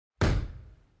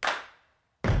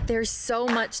There's so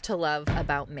much to love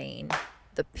about Maine.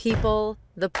 The people,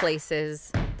 the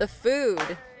places, the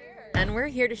food. And we're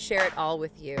here to share it all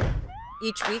with you.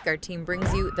 Each week, our team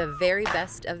brings you the very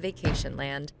best of vacation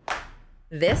land.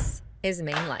 This is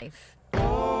MaineLife.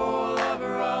 Oh,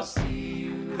 lover, I'll see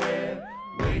you there,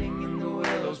 waiting in the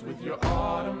willows with your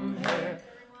autumn hair.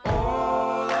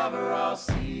 Oh, lover, I'll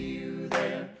see you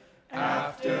there,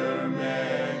 after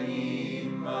many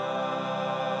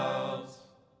miles.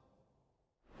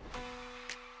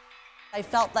 I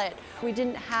felt that we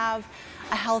didn't have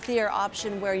a healthier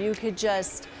option where you could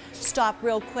just stop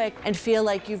real quick and feel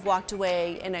like you've walked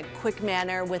away in a quick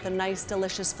manner with a nice,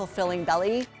 delicious, fulfilling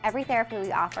belly. Every therapy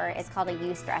we offer is called a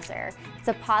eustressor. It's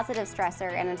a positive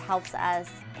stressor and it helps us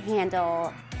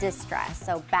handle distress,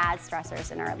 so bad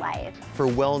stressors in our life. For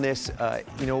wellness,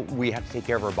 we have to take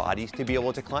care of our bodies to be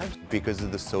able to climb. Because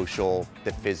of the social,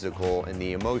 the physical, and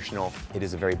the emotional, it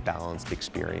is a very balanced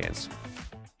experience.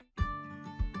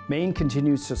 Maine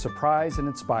continues to surprise and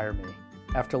inspire me.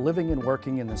 After living and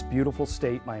working in this beautiful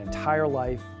state my entire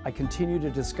life, I continue to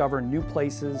discover new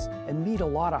places and meet a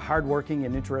lot of hardworking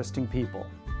and interesting people.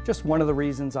 Just one of the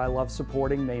reasons I love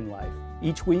supporting MaineLife.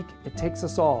 Each week, it takes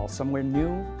us all somewhere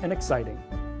new and exciting.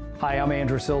 Hi, I'm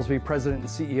Andrew Silsby, President and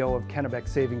CEO of Kennebec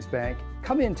Savings Bank.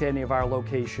 Come into any of our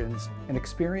locations and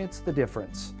experience the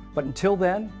difference. But until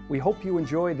then, we hope you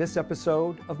enjoy this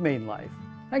episode of MaineLife.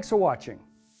 Thanks for watching.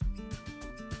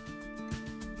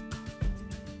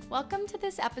 Welcome to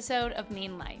this episode of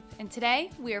MaineLife, and today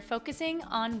we are focusing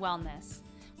on wellness.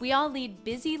 We all lead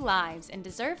busy lives and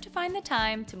deserve to find the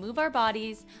time to move our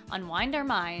bodies, unwind our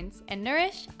minds, and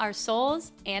nourish our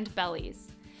souls and bellies.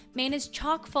 Maine is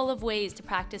chock full of ways to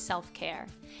practice self-care,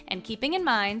 and keeping in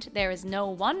mind there is no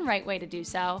one right way to do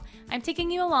so, I'm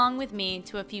taking you along with me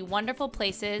to a few wonderful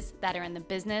places that are in the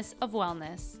business of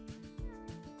wellness.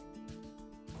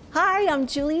 Hi, I'm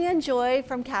Julianne Joy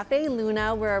from Cafe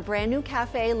Luna. We're a brand new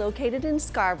cafe located in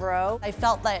Scarborough. I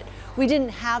felt that we didn't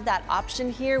have that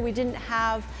option here. We didn't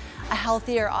have a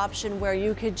healthier option where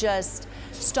you could just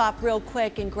stop real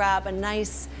quick and grab a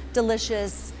nice,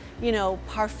 delicious,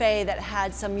 parfait that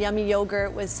had some yummy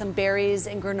yogurt with some berries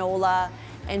and granola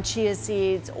and chia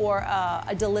seeds, or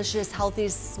a delicious, healthy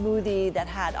smoothie that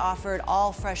had offered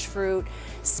all fresh fruit,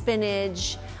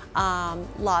 spinach,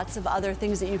 lots of other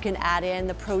things that you can add in,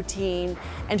 the protein,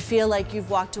 and feel like you've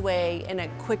walked away in a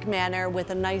quick manner with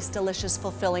a nice, delicious,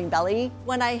 fulfilling belly.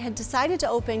 When I had decided to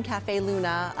open Cafe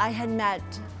Luna, I had met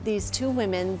these two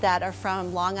women that are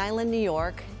from Long Island, New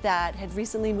York, that had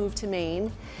recently moved to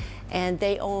Maine, and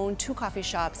they owned 2 coffee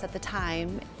shops at the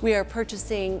time. We are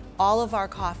purchasing all of our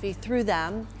coffee through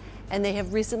them, and they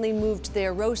have recently moved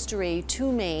their roastery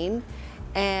to Maine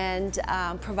and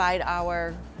provide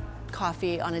our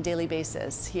coffee on a daily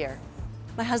basis here.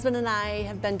 My husband and I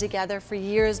have been together for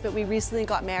years, but we recently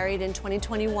got married in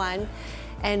 2021,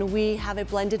 and we have a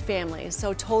blended family.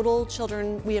 So total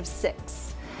children, we have 6.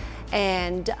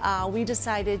 And we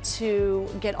decided to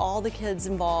get all the kids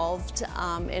involved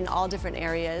in all different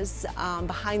areas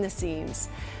behind the scenes.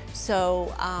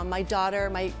 So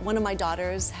one of my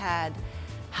daughters had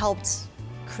helped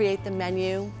create the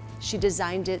menu. She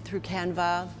designed it through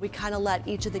Canva. We kind of let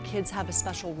each of the kids have a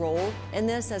special role in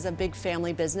this as a big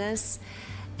family business.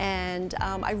 And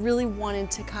I really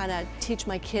wanted to kind of teach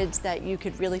my kids that you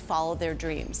could really follow their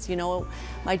dreams.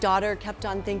 My daughter kept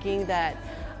on thinking that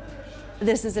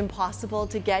this is impossible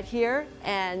to get here,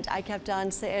 and I kept on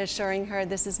assuring her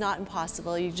this is not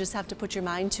impossible. You just have to put your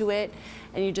mind to it,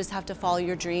 and you just have to follow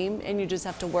your dream, and you just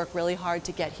have to work really hard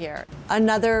to get here.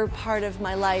 Another part of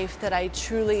my life that I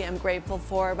truly am grateful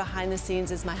for behind the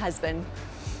scenes is my husband.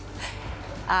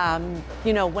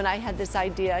 When I had this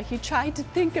idea, he tried to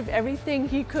think of everything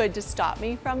he could to stop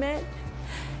me from it,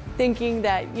 thinking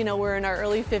that, we're in our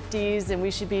early 50s and we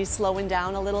should be slowing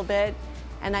down a little bit.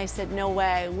 And I said, no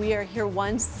way, we are here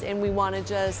once and we want to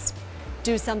just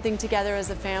do something together as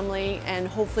a family and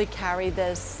hopefully carry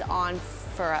this on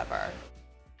forever.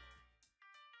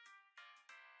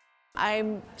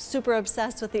 I'm super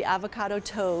obsessed with the avocado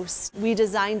toast. We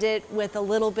designed it with a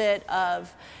little bit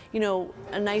of,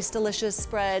 a nice delicious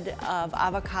spread of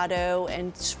avocado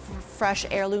and fresh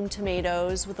heirloom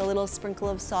tomatoes with a little sprinkle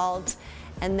of salt.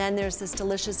 And then there's this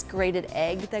delicious grated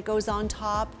egg that goes on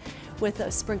top with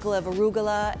a sprinkle of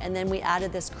arugula, and then we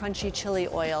added this crunchy chili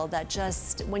oil that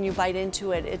just, when you bite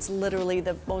into it, it's literally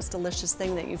the most delicious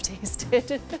thing that you've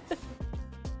tasted.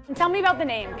 Tell me about the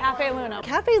name, Cafe Luna.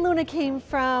 Cafe Luna came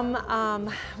from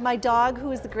my dog,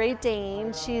 who is the Great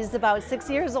Dane. She's about 6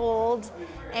 years old,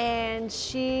 and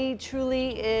she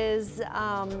truly is,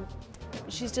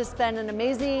 she's just been an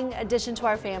amazing addition to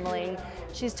our family.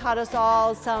 She's taught us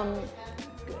all some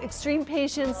extreme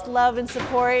patience, love, and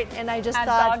support, and I just As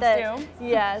thought dogs that do.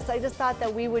 yes, I just thought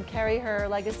that we would carry her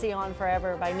legacy on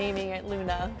forever by naming it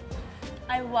Luna.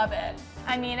 I love it.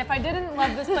 I mean, if I didn't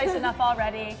love this place enough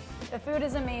already, the food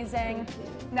is amazing,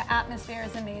 the atmosphere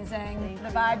is amazing, the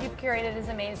vibe you've curated is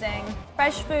amazing.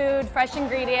 Fresh food, fresh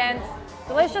ingredients,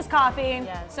 delicious coffee.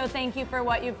 Yes. So thank you for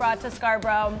what you've brought to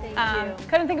Scarborough. Thank you.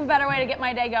 Couldn't think of a better way to get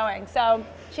my day going. So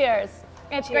cheers.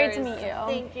 It's great to meet you.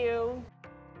 Thank you.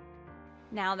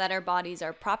 Now that our bodies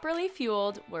are properly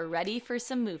fueled, we're ready for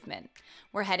some movement.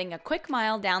 We're heading a quick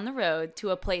mile down the road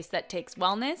to a place that takes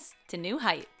wellness to new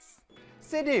heights.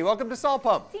 Sydney, welcome to Salt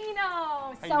Pump.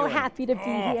 Tino, you so doing? happy to be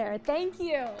here. Thank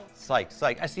you. Psych,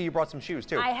 psych. I see you brought some shoes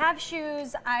too. I have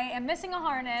shoes. I am missing a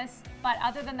harness, but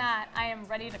other than that, I am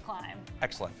ready to climb.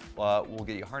 Excellent. We'll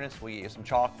get you a harness, we'll get you some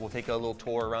chalk, we'll take a little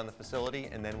tour around the facility,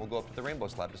 and then we'll go up to the Rainbow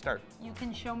Slab to start. You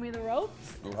can show me the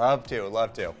ropes? Love to,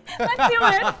 love to. Let's do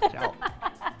it. Ciao.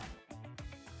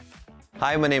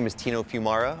 Hi, my name is Tino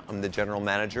Fiumara. I'm the general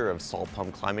manager of Salt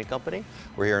Pump Climbing Company.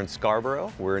 We're here in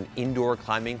Scarborough. We're an indoor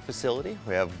climbing facility.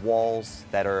 We have walls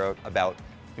that are about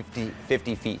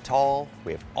 50 feet tall.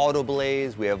 We have auto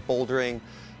belays, we have bouldering,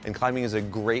 and climbing is a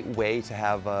great way to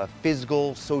have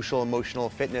physical, social, emotional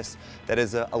fitness that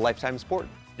is a lifetime sport.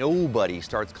 Nobody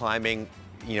starts climbing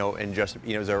and just,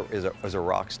 as a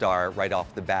rock star right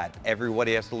off the bat.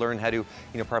 Everybody has to learn how to,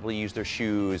 properly use their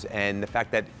shoes, and the fact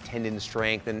that tendon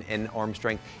strength and arm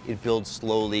strength, it builds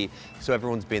slowly. So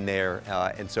everyone's been there,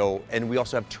 and we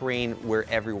also have terrain where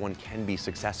everyone can be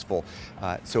successful.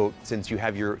 So since you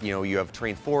have you have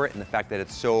terrain for it, and the fact that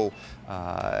it's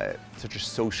such a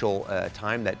social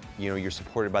time that, you're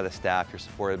supported by the staff, you're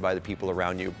supported by the people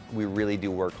around you. We really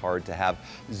do work hard to have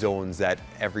zones that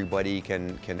everybody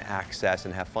can access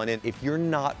and have fun in. If you're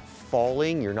not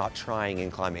falling, you're not trying in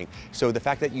climbing. So the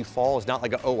fact that you fall is not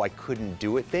like a, oh, I couldn't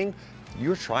do it thing.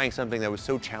 You're trying something that was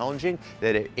so challenging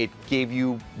that it gave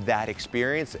you that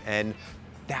experience, and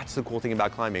that's the cool thing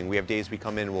about climbing. We have days we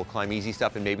come in, we'll climb easy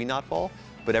stuff and maybe not fall,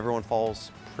 but everyone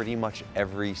falls pretty much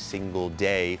every single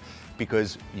day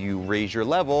because you raise your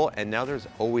level, and now there's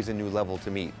always a new level to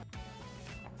meet.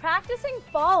 Practicing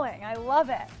falling, I love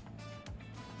it.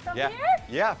 From here?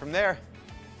 Yeah, from there.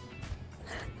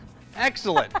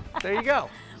 Excellent. There you go.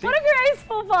 See? What a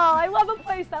graceful fall. I love a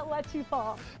place that lets you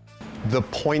fall. The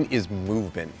point is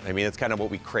movement. I mean, it's kind of what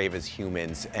we crave as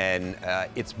humans, and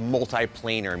it's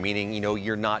multiplanar, meaning,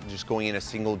 you're not just going in a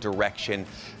single direction.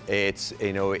 It's,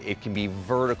 it can be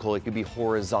vertical, it can be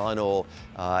horizontal.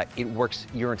 It works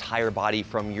your entire body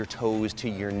from your toes to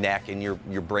your neck and your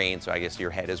brain, so I guess your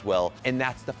head as well. And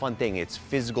that's the fun thing. It's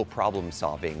physical problem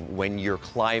solving. When you're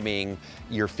climbing,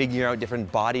 you're figuring out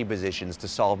different body positions to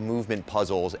solve movement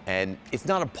puzzles, and it's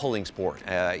not a pulling sport.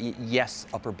 Yes,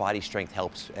 upper body strength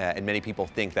helps, and many people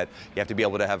think that you have to be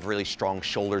able to have really strong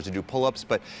shoulders to do pull-ups,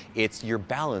 but it's your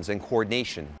balance and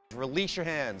coordination. Release your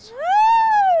hands.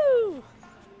 Woo!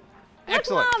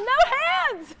 Excellent. Look, Mom,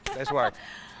 no hands! Nice work.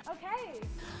 Okay.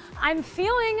 I'm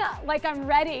feeling like I'm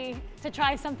ready to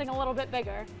try something a little bit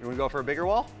bigger. You want to go for a bigger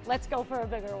wall? Let's go for a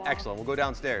bigger wall. Excellent. We'll go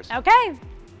downstairs. Okay.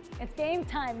 It's game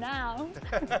time now.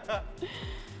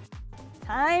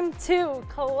 Time to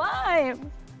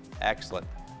climb. Excellent.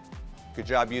 Good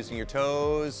job using your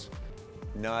toes.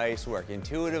 Nice work.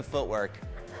 Intuitive footwork.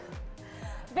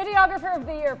 Videographer of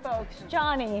the year, folks,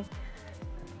 Johnny.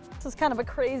 This is kind of a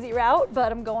crazy route,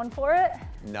 but I'm going for it.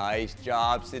 Nice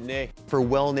job, Sydney. For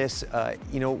wellness,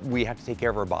 we have to take care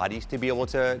of our bodies to be able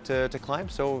to climb.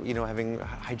 So, having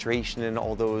hydration and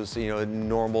all those,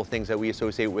 normal things that we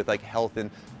associate with like health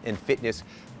and fitness.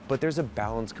 But there's a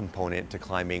balance component to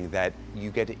climbing that you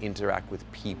get to interact with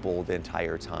people the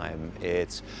entire time.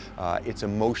 It's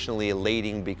emotionally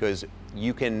elating because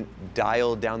you can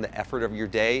dial down the effort of your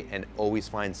day and always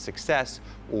find success,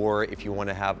 or if you want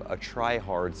to have a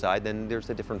try-hard side, then there's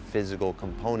a different physical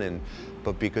component.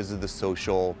 But because of the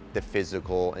social, the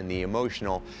physical, and the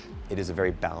emotional, it is a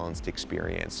very balanced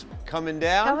experience. Coming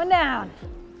down? Coming down.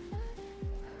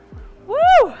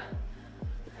 Woo!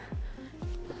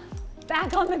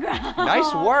 Back on the ground.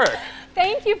 Nice work.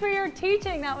 Thank you for your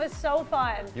teaching. That was so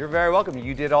fun. You're very welcome.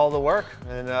 You did all the work,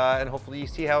 and hopefully you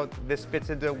see how this fits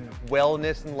into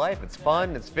wellness in life. It's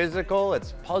fun, it's physical,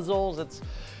 it's puzzles, it's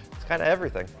kind of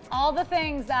everything. All the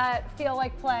things that feel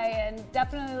like play, and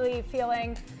definitely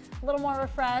feeling a little more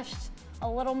refreshed, a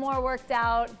little more worked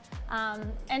out,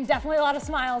 and definitely a lot of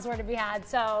smiles were to be had.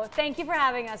 So thank you for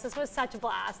having us. This was such a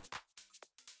blast.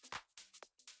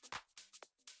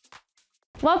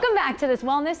 Welcome back to this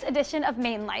wellness edition of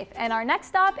MaineLife, and our next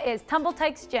stop is Tumble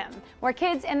Tykes Gym, where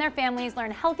kids and their families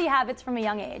learn healthy habits from a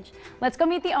young age. Let's go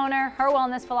meet the owner, her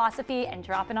wellness philosophy, and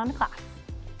drop in on a class.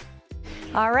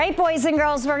 All right, boys and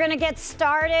girls, we're gonna get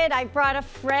started. I brought a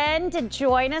friend to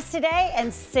join us today,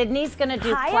 and Sydney's gonna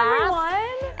do class. Hi,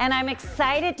 everyone. And I'm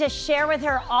excited to share with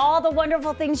her all the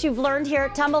wonderful things you've learned here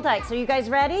at Tumble Tykes. Are you guys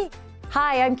ready?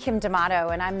 Hi, I'm Kim D'Amato,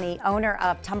 and I'm the owner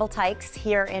of Tumble Tykes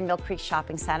here in Mill Creek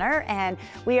Shopping Center. And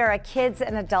we are a kids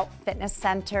and adult fitness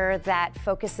center that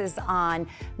focuses on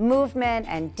movement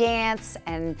and dance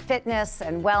and fitness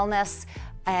and wellness.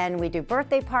 And we do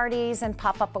birthday parties and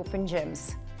pop-up open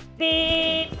gyms.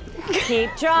 Beep, keep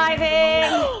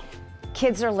driving.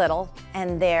 Kids are little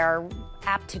and they're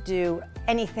apt to do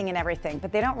anything and everything,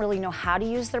 but they don't really know how to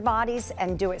use their bodies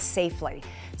and do it safely.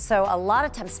 So a lot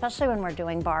of times, especially when we're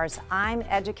doing bars, I'm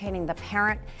educating the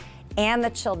parent and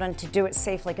the children to do it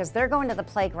safely, because they're going to the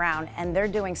playground and they're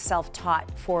doing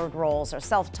self-taught forward rolls or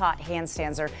self-taught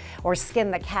handstands or skin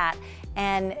the cat,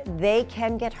 and they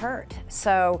can get hurt.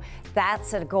 So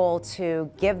that's a goal,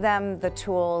 to give them the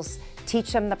tools,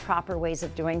 teach them the proper ways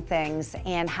of doing things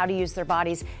and how to use their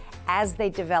bodies as they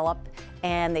develop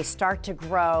and they start to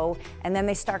grow, and then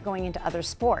they start going into other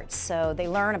sports. So they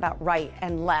learn about right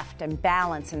and left and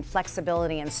balance and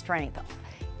flexibility and strength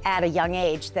at a young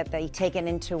age, that they take it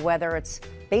into whether it's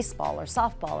baseball or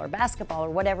softball or basketball or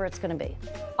whatever it's gonna be.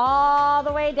 All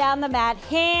the way down the mat,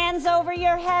 hands over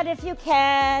your head if you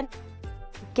can.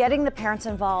 Getting the parents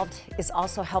involved is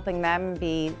also helping them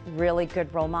be really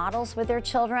good role models with their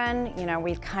children. You know,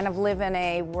 we kind of live in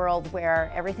a world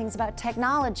where everything's about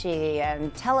technology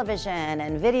and television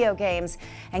and video games,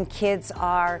 and kids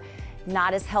are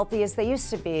not as healthy as they used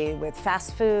to be, with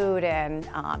fast food and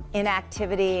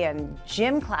inactivity and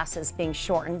gym classes being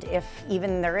shortened if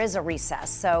even there is a recess.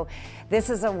 So this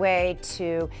is a way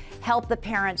to help the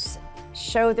parents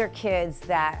show their kids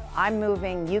that I'm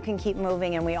moving, you can keep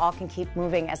moving, and we all can keep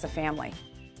moving as a family.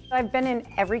 I've been in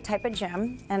every type of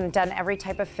gym and done every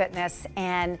type of fitness,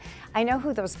 and I know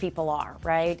who those people are,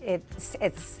 right?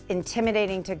 It's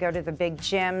intimidating to go to the big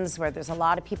gyms where there's a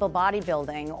lot of people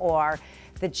bodybuilding, or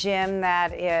the gym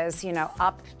that is, you know,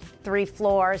 up 3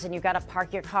 floors and you've got to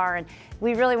park your car. And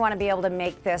we really want to be able to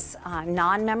make this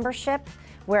non-membership,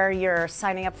 where you're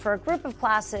signing up for a group of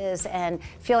classes and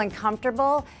feeling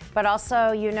comfortable, but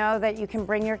also you know that you can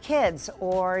bring your kids,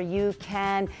 or you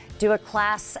can do a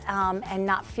class and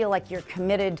not feel like you're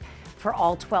committed for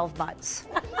all 12 months.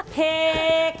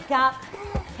 Pick up,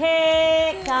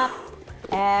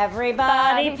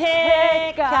 everybody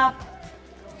pick up.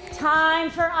 Time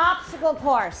for obstacle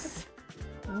course.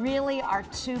 Really, our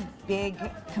 2 big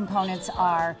components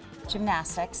are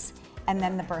gymnastics and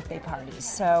then the birthday parties.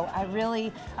 So I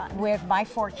really, with my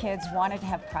 4 kids, wanted to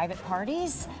have private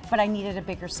parties, but I needed a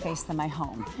bigger space than my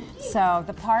home. So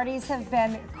the parties have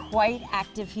been quite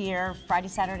active here, Friday,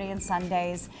 Saturday, and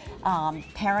Sundays.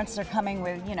 Parents are coming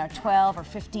with, you know, 12 or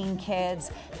 15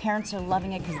 kids. Parents are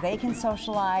loving it because they can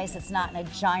socialize. It's not in a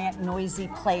giant, noisy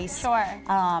place. Sure.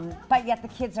 But yet the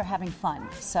kids are having fun,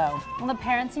 so. Well, the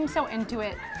parents seem so into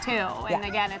it too. And Yeah.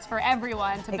 again, it's for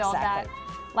everyone to build Exactly. that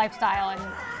lifestyle and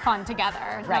fun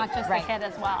together, Right, not just right. the kid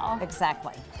as well.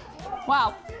 Exactly.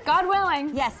 Well, God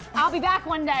willing, Yes. I'll be back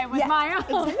one day with Yeah, my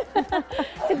own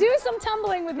to do some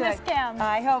tumbling with Miss Kim.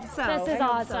 I hope so. This is I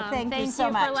hope so. awesome. Thank you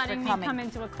so much for letting me coming. come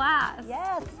into a class.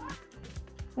 Yes.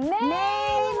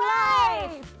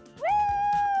 MaineLife!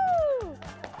 Woo!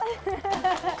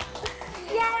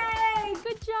 Yay!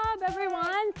 Good job,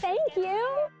 everyone. Thank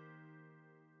you.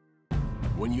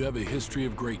 When you have a history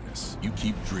of greatness, you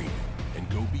keep dreaming and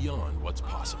go beyond what's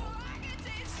possible.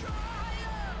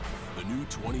 The new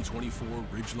 2024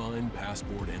 Ridgeline,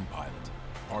 Passport, and Pilot,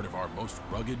 part of our most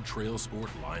rugged trail sport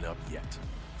lineup yet,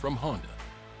 from Honda.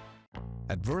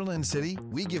 At Berlin City,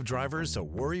 we give drivers a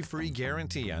worry-free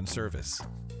guarantee on service.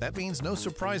 That means no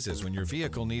surprises when your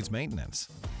vehicle needs maintenance.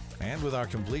 And with our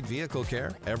complete vehicle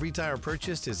care, every tire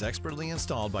purchased is expertly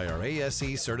installed by our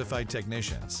ASE certified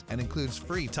technicians and includes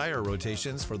free tire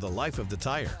rotations for the life of the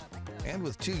tire. And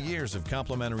with 2 years of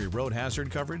complimentary road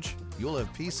hazard coverage, you'll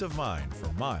have peace of mind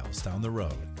for miles down the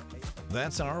road.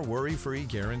 That's our worry-free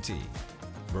guarantee.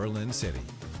 Berlin City.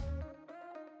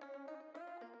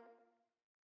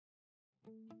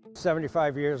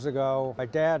 75 years ago, my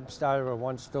dad started with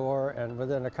 1 store, and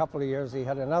within a couple of years he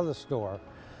had another store.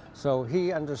 So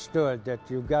he understood that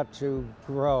you got to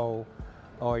grow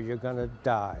or you're going to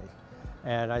die.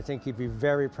 And I think he'd be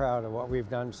very proud of what we've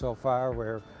done so far.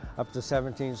 We're up to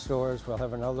 17 stores. We'll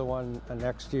have another one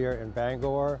next year in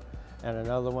Bangor and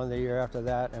another one the year after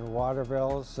that in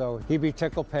Waterville. So he'd be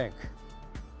tickled pink.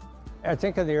 I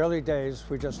think in the early days,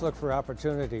 we just looked for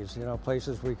opportunities, you know,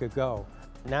 places we could go.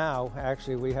 Now,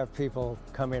 actually, we have people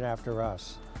coming after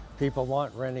us. People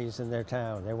want Rennies in their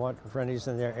town. They want Rennies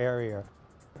in their area.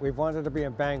 We've wanted to be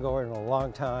in Bangor in a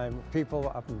long time.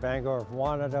 People up in Bangor have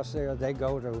wanted us there. They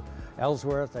go to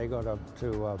Ellsworth, they go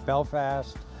to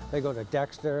Belfast, they go to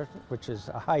Dexter, which is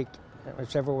a hike,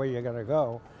 whichever way you're going to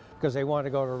go, because they want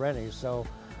to go to Rennie's. So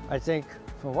I think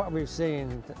from what we've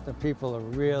seen, the people are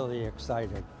really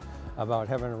excited about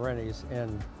having Rennie's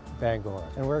in Bangor,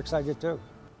 and we're excited too.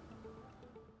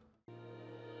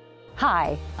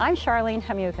 Hi, I'm Charlene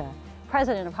Hamuka,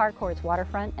 president of Harcourt's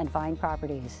Waterfront and Vine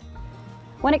Properties.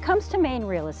 When it comes to Maine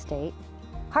real estate,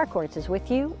 Harcourt's is with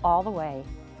you all the way.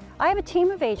 I have a team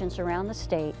of agents around the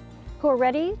state who are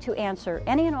ready to answer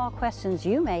any and all questions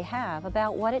you may have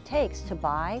about what it takes to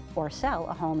buy or sell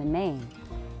a home in Maine.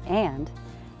 And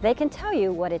they can tell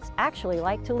you what it's actually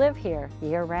like to live here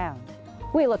year-round.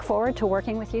 We look forward to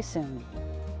working with you soon.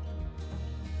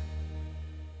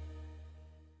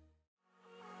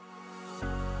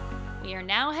 We are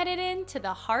now headed into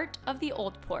the heart of the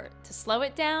Old Port to slow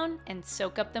it down and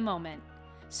soak up the moment.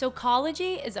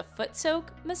 Soulcology is a foot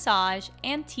soak, massage,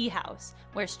 and tea house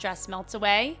where stress melts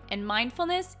away and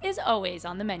mindfulness is always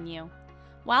on the menu.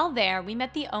 While there, we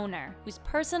met the owner, whose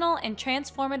personal and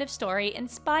transformative story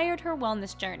inspired her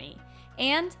wellness journey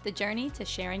and the journey to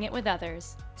sharing it with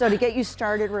others. So to get you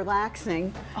started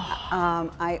relaxing,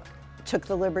 I took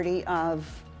the liberty of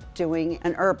doing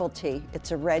an herbal tea.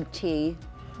 It's a red tea.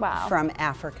 Wow. From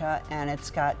Africa, and it's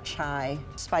got chai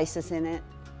spices in it.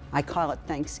 I call it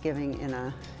Thanksgiving in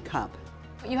a cup.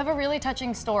 You have a really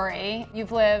touching story.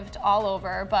 You've lived all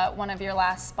over, but one of your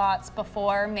last spots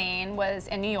before Maine was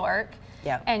in New York.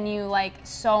 Yeah. And you, like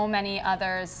so many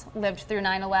others, lived through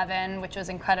 9/11, which was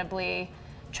incredibly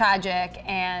tragic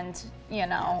and, you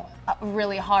know,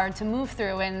 really hard to move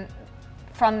through. And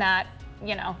from that,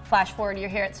 you know, flash forward, you're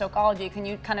here at Soulcology. Can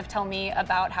you kind of tell me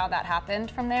about how that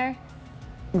happened from there?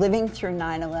 Living through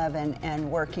 9/11 and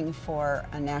working for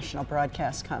a national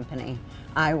broadcast company,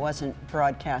 I wasn't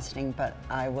broadcasting, but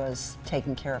I was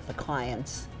taking care of the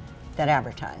clients that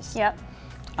advertised. Yep.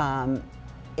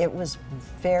 It was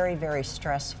very, very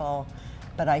stressful,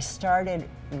 but I started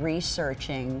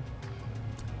researching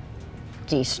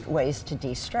ways to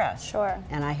de-stress. Sure.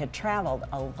 And I had traveled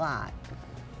a lot.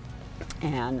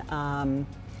 And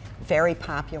very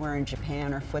popular in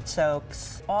Japan are foot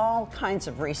soaks. All kinds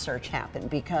of research happened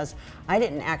because I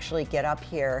didn't actually get up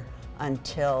here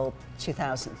until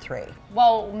 2003.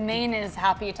 Well, Maine is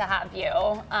happy to have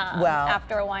you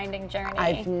after a winding journey.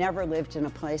 I've never lived in a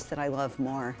place that I love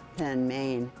more than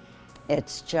Maine.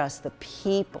 It's just the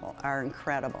people are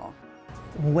incredible.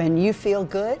 When you feel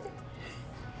good,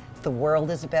 the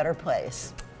world is a better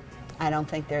place. I don't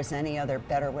think there's any other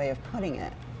better way of putting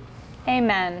it.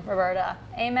 Amen, Roberta.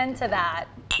 Amen to that.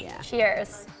 Yeah.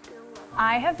 Cheers.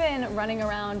 I have been running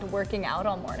around working out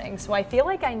all morning, so I feel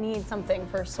like I need something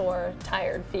for sore,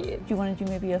 tired feet. Do you want to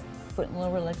do maybe a foot and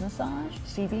lower leg massage,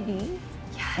 CBD?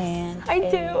 Yes, and I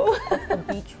do. a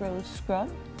beach rose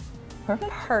scrub?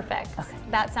 Perfect? Perfect. Okay.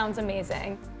 That sounds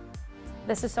amazing.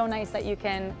 This is so nice that you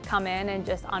can come in and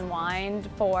just unwind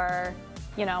for,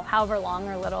 you know, however long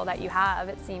or little that you have.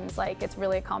 It seems like it's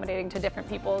really accommodating to different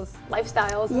people's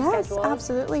lifestyles and schedules. Yes,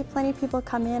 absolutely. Plenty of people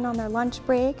come in on their lunch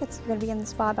break. You're going to be in the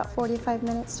spa about 45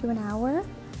 minutes to an hour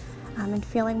and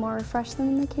feeling more refreshed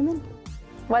than when they came in.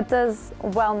 What does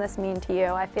wellness mean to you?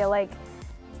 I feel like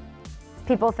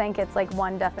people think it's like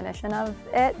one definition of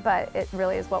it, but it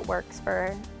really is what works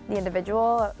for the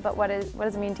individual. But what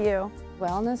does it mean to you?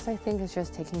 Wellness, I think, is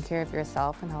just taking care of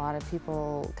yourself, and a lot of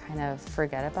people kind of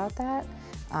forget about that.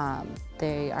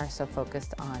 They are so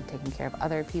focused on taking care of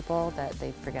other people that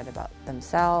they forget about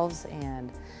themselves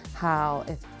and how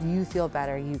if you feel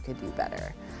better, you could do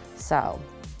better. So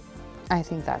I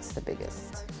think that's the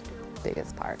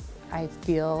biggest part. I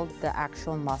feel the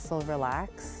actual muscle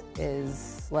relax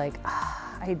is like,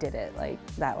 I did it. Like,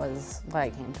 that was why I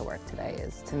came to work today,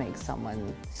 is to make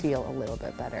someone feel a little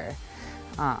bit better.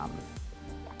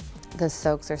 The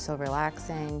soaks are so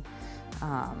relaxing.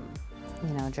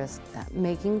 You know, just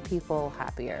making people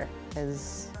happier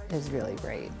is really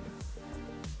great.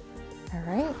 All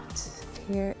right,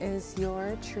 here is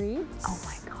your treat. Oh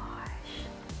my gosh.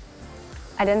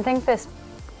 I didn't think this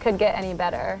could get any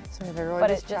better, so we have a but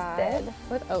it just did.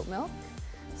 With oat milk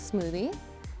smoothie.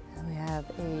 And we have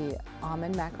a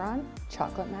almond macaron,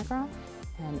 chocolate macaron,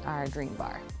 and our dream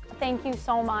bar. Thank you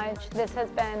so much. This has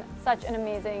been such an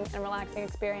amazing and relaxing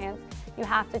experience. You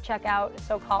have to check out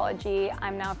Soulcology.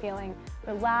 I'm now feeling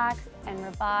relaxed and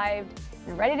revived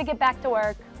and ready to get back to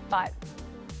work, but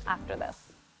after this.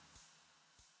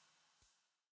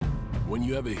 When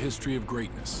you have a history of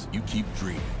greatness, you keep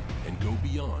dreaming and go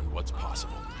beyond what's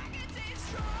possible.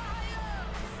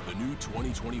 The new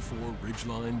 2024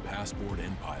 Ridgeline Passport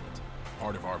and Pilot.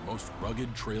 part of our most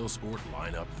rugged trail sport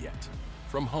lineup yet.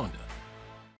 From Honda.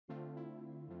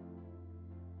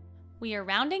 We are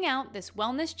rounding out this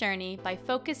wellness journey by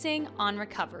focusing on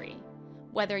recovery.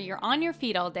 Whether you're on your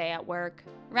feet all day at work,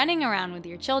 running around with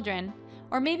your children,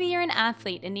 or maybe you're an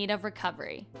athlete in need of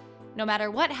recovery. No matter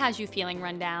what has you feeling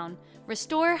run down,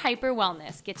 Restore Hyper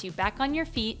Wellness gets you back on your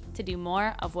feet to do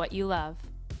more of what you love.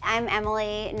 I'm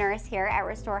Emily, nurse here at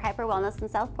Restore Hyper Wellness in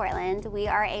South Portland. We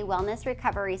are a wellness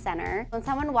recovery center. When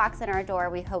someone walks in our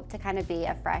door, we hope to kind of be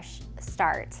a fresh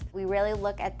start. We really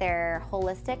look at their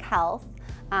holistic health,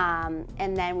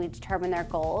 and then we determine their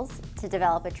goals to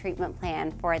develop a treatment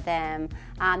plan for them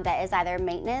that is either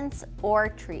maintenance or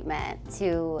treatment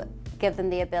to give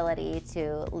them the ability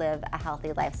to live a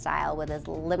healthy lifestyle with as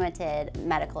limited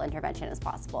medical intervention as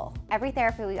possible. Every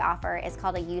therapy we offer is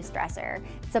called a eustressor.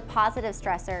 It's a positive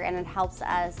stressor and it helps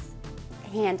us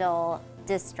handle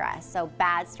distress, so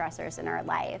bad stressors in our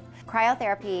life.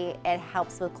 Cryotherapy, it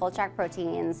helps with cold shock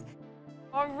proteins.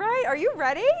 All right, are you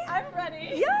ready? I'm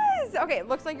ready. Yes! Okay, it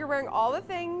looks like you're wearing all the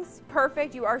things.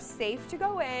 Perfect, you are safe to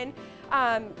go in.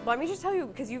 Let me just tell you,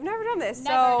 because you've never done this.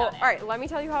 All right, let me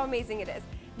tell you how amazing it is.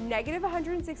 Negative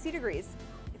 160 degrees.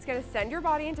 It's gonna send your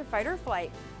body into fight or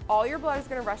flight. All your blood is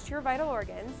gonna rush to your vital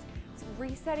organs. It's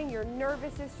resetting your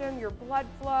nervous system, your blood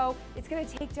flow. It's gonna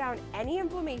take down any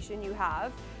inflammation you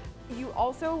have. You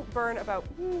also burn about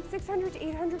 600 to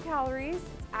 800 calories.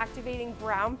 It's activating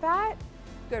brown fat,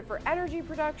 good for energy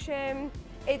production.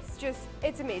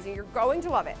 It's amazing. You're going to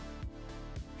love it.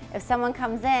 If someone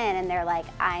comes in and they're like,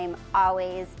 I'm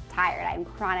always tired, I'm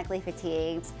chronically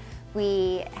fatigued,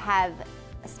 we have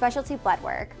specialty blood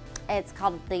work. It's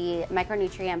called the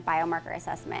micronutrient biomarker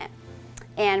assessment.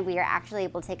 And we are actually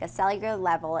able to take a cellular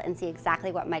level and see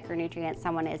exactly what micronutrients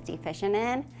someone is deficient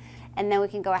in. And then we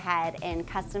can go ahead and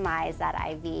customize that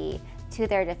IV to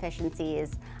their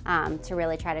deficiencies to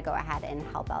really try to go ahead and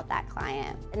help out that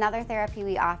client. Another therapy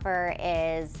we offer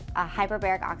is a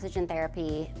hyperbaric oxygen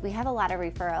therapy. We have a lot of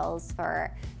referrals for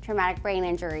traumatic brain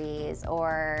injuries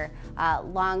or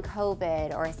long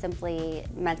COVID or simply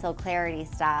mental clarity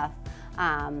stuff,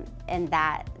 and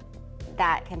that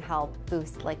can help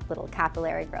boost like little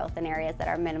capillary growth in areas that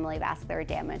are minimally vascular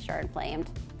damaged or inflamed.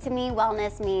 To me,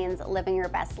 wellness means living your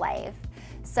best life.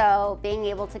 So being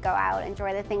able to go out,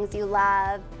 enjoy the things you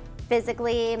love,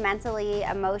 physically, mentally,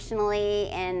 emotionally,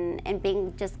 and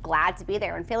being just glad to be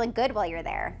there and feeling good while you're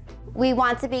there. We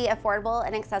want to be affordable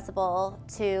and accessible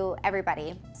to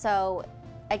everybody. So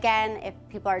again, if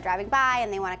people are driving by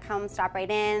and they want to come stop right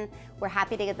in, we're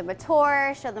happy to give them a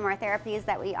tour, show them our therapies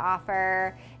that we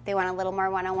offer. If they want a little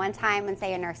more one-on-one time and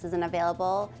say a nurse isn't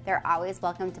available, they're always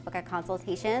welcome to book a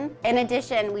consultation. In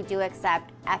addition, we do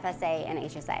accept FSA and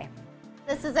HSA.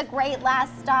 This is a great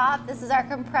last stop. This is our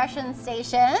compression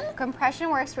station. Compression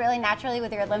works really naturally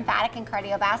with your lymphatic and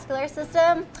cardiovascular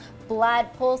system.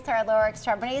 Blood pulls to our lower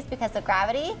extremities because of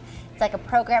gravity. It's like a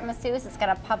program masseuse. It's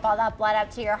gonna pump all that blood up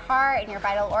to your heart and your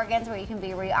vital organs where you can be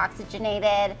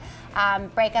reoxygenated,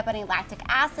 break up any lactic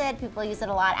acid. People use it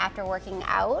a lot after working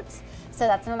out. So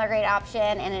that's another great option,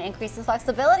 and it increases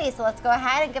flexibility. So let's go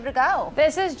ahead and give it a go.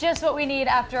 This is just what we need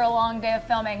after a long day of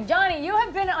filming. Johnny, you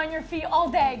have been on your feet all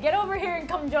day. Get over here and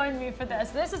come join me for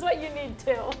this. This is what you need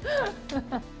too.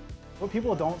 What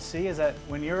people don't see is that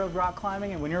when you're rock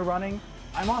climbing and when you're running,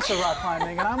 I'm also rock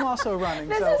climbing and I'm also running.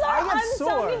 This so is our I get unsung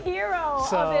sore. hero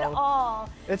So of it all.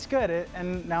 It's good,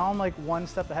 and now I'm like one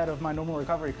step ahead of my normal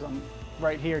recovery because I'm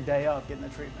right here day of getting the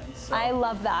treatment. So. I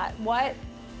love that. What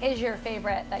is your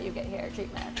favorite that you get here,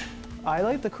 treatment? I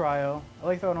like the cryo. I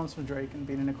like throwing on some Drake and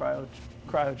being in a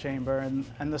cryo chamber, and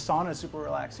the sauna is super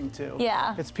relaxing too.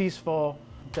 Yeah. It's peaceful,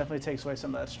 definitely takes away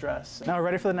some of that stress. Now we're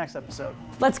ready for the next episode.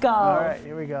 Let's go. All right,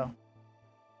 here we go.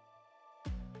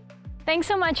 Thanks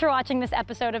so much for watching this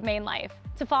episode of MaineLife.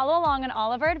 To follow along on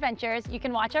all of our adventures, you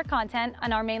can watch our content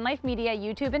on our MaineLife Media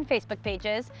YouTube and Facebook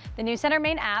pages, the News Center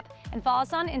Maine app, and follow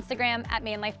us on Instagram at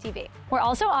MaineLife TV. We're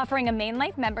also offering a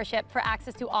MaineLife membership for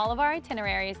access to all of our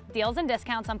itineraries, deals and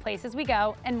discounts on places we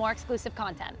go, and more exclusive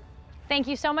content. Thank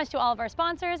you so much to all of our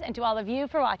sponsors and to all of you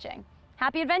for watching.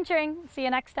 Happy adventuring. See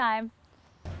you next time.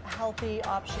 A healthy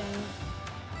option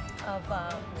of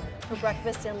for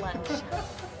breakfast and lunch.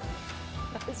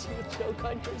 As you choke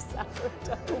on your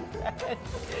sourdough bread.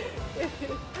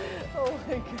 Oh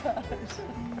my gosh.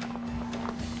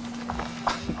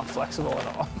 I'm not flexible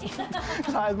at all.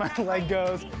 As high as my leg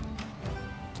goes.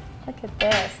 Look at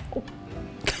this.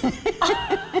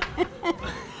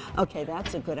 Okay,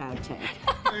 that's a good outtake.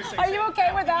 Are you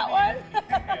okay with that one?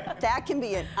 That can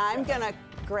be it. I'm gonna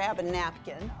grab a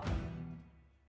napkin.